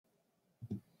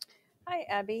Hi,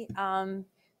 Abby.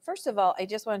 First of all, I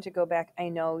just wanted to go back. I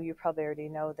know you probably already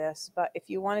know this, but if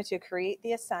you wanted to create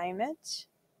the assignment,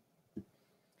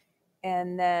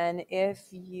 and then if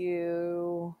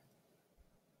you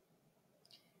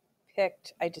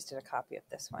picked, I just did a copy of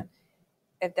this one.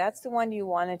 If that's the one you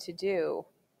wanted to do,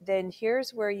 then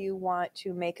here's where you want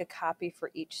to make a copy for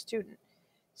each student.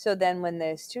 So then when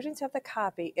the students have the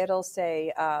copy, it'll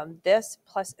say this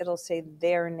plus it'll say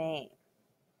their name.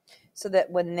 So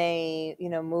that when they,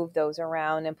 move those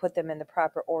around and put them in the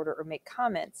proper order or make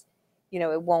comments,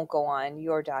 it won't go on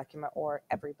your document or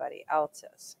everybody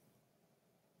else's.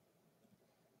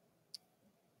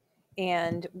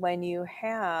 And when you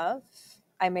have,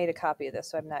 I made a copy of this,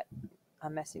 so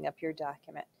I'm messing up your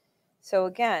document. So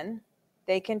again,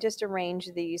 they can just arrange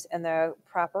these in the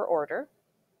proper order.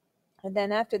 And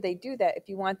then after they do that, if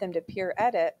you want them to peer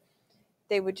edit,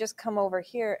 they would just come over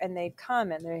here and they'd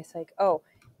comment. They're just like, oh,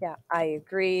 yeah, I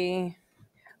agree.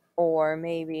 Or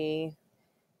maybe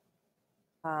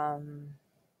um,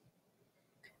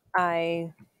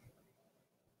 I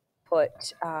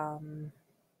put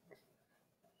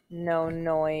no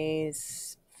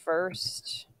noise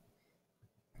first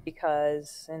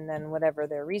because, and then whatever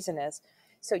their reason is.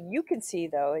 So you can see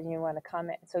though, and you want to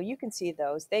comment. So you can see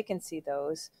those. They can see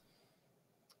those.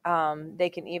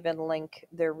 They can even link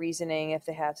their reasoning if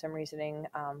they have some reasoning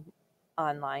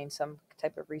online, some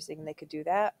type of reasoning. They could do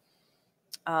that.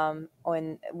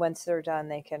 When once they're done,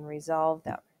 they can resolve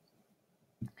them.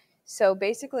 So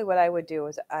basically, what I would do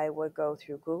is I would go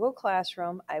through Google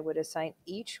Classroom. I would assign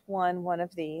each one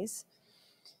of these.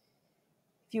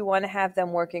 If you want to have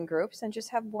them work in groups, and just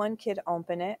have one kid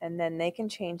open it, and then they can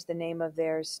change the name of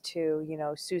theirs to,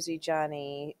 Susie,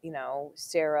 Johnny,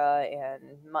 Sarah, and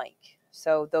Mike.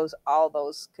 So all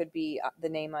those could be the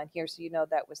name on here, so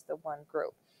that was the one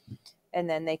group. And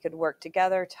then they could work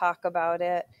together, talk about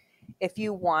it. If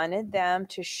you wanted them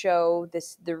to show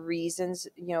the reasons,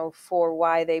 for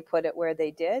why they put it where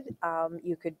they did,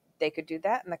 they could do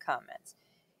that in the comments.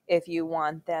 If you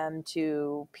want them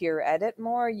to peer edit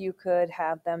more, you could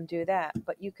have them do that.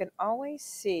 But you can always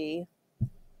see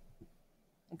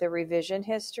the revision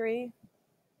history.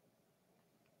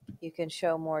 You can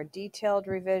show more detailed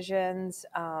revisions,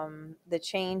 the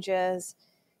changes.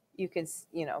 You can,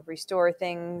 restore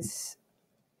things.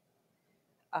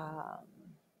 Um,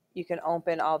 you can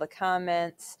open all the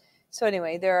comments. So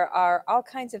anyway, there are all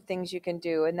kinds of things you can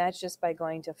do, and that's just by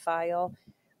going to File,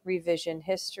 Revision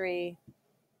History,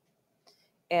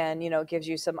 and gives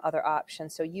you some other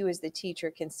options, so you as the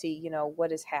teacher can see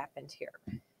what has happened here.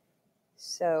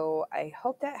 So I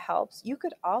hope that helps. You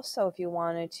could also, if you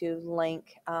wanted to,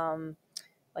 link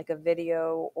like a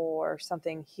video or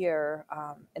something here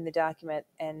in the document,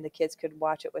 and the kids could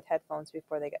watch it with headphones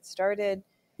before they get started.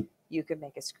 You could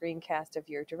make a screencast of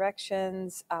your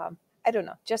directions. I don't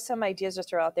know, just some ideas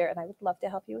just are out there, and I would love to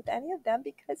help you with any of them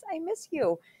because I miss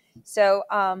you. So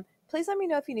please let me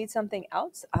know if you need something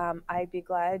else. I'd be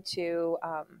glad to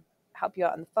help you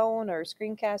out on the phone or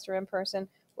screencast or in person,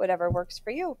 whatever works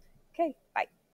for you. Okay, bye.